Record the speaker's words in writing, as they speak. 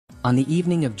On the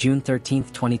evening of June 13,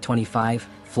 2025,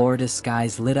 Florida's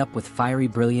skies lit up with fiery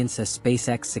brilliance as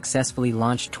SpaceX successfully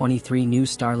launched 23 new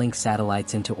Starlink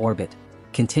satellites into orbit,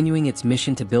 continuing its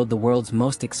mission to build the world's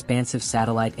most expansive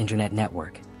satellite internet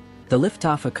network. The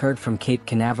liftoff occurred from Cape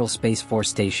Canaveral Space Force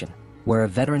Station, where a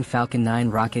veteran Falcon 9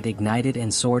 rocket ignited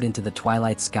and soared into the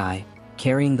twilight sky,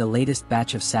 carrying the latest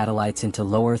batch of satellites into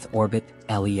low Earth orbit,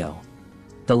 LEO.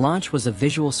 The launch was a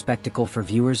visual spectacle for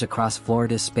viewers across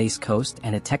Florida's Space Coast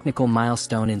and a technical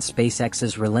milestone in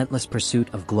SpaceX's relentless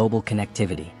pursuit of global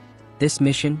connectivity. This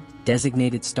mission,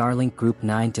 designated Starlink Group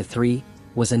 9-3,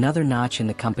 was another notch in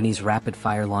the company's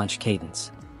rapid-fire launch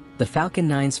cadence. The Falcon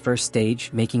 9's first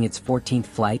stage, making its 14th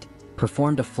flight,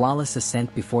 performed a flawless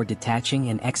ascent before detaching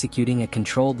and executing a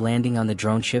controlled landing on the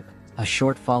drone ship, a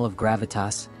shortfall of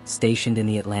gravitas, stationed in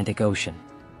the Atlantic Ocean.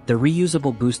 The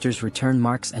reusable booster's return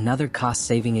marks another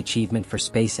cost-saving achievement for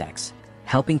SpaceX,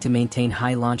 helping to maintain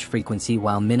high launch frequency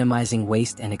while minimizing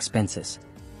waste and expenses.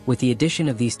 With the addition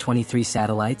of these 23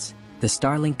 satellites, the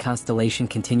Starlink constellation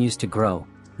continues to grow,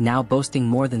 now boasting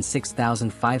more than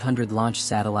 6,500 launch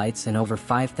satellites and over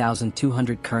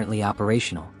 5,200 currently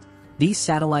operational. These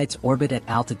satellites orbit at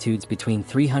altitudes between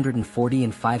 340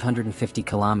 and 550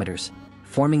 kilometers,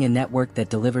 forming a network that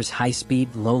delivers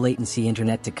high-speed, low-latency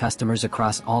internet to customers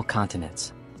across all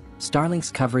continents.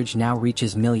 Starlink's coverage now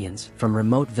reaches millions, from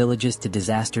remote villages to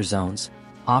disaster zones,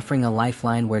 offering a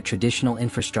lifeline where traditional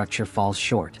infrastructure falls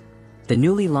short. The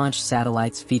newly launched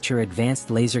satellites feature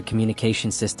advanced laser communication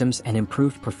systems and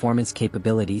improved performance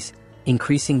capabilities,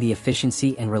 increasing the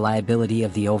efficiency and reliability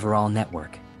of the overall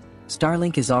network.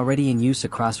 Starlink is already in use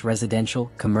across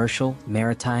residential, commercial,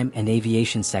 maritime, and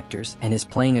aviation sectors and is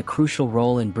playing a crucial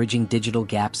role in bridging digital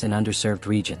gaps in underserved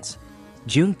regions.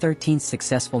 June 13's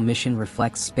successful mission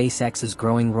reflects SpaceX's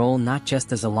growing role not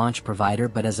just as a launch provider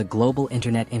but as a global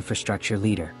internet infrastructure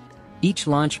leader. Each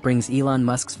launch brings Elon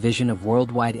Musk's vision of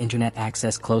worldwide internet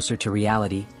access closer to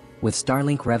reality, with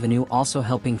Starlink revenue also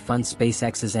helping fund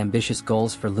SpaceX's ambitious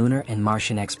goals for lunar and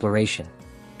Martian exploration.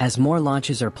 As more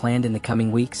launches are planned in the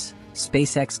coming weeks,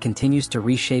 SpaceX continues to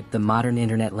reshape the modern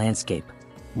internet landscape,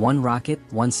 one rocket,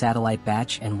 one satellite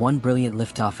batch, and one brilliant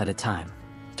liftoff at a time.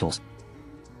 Tools.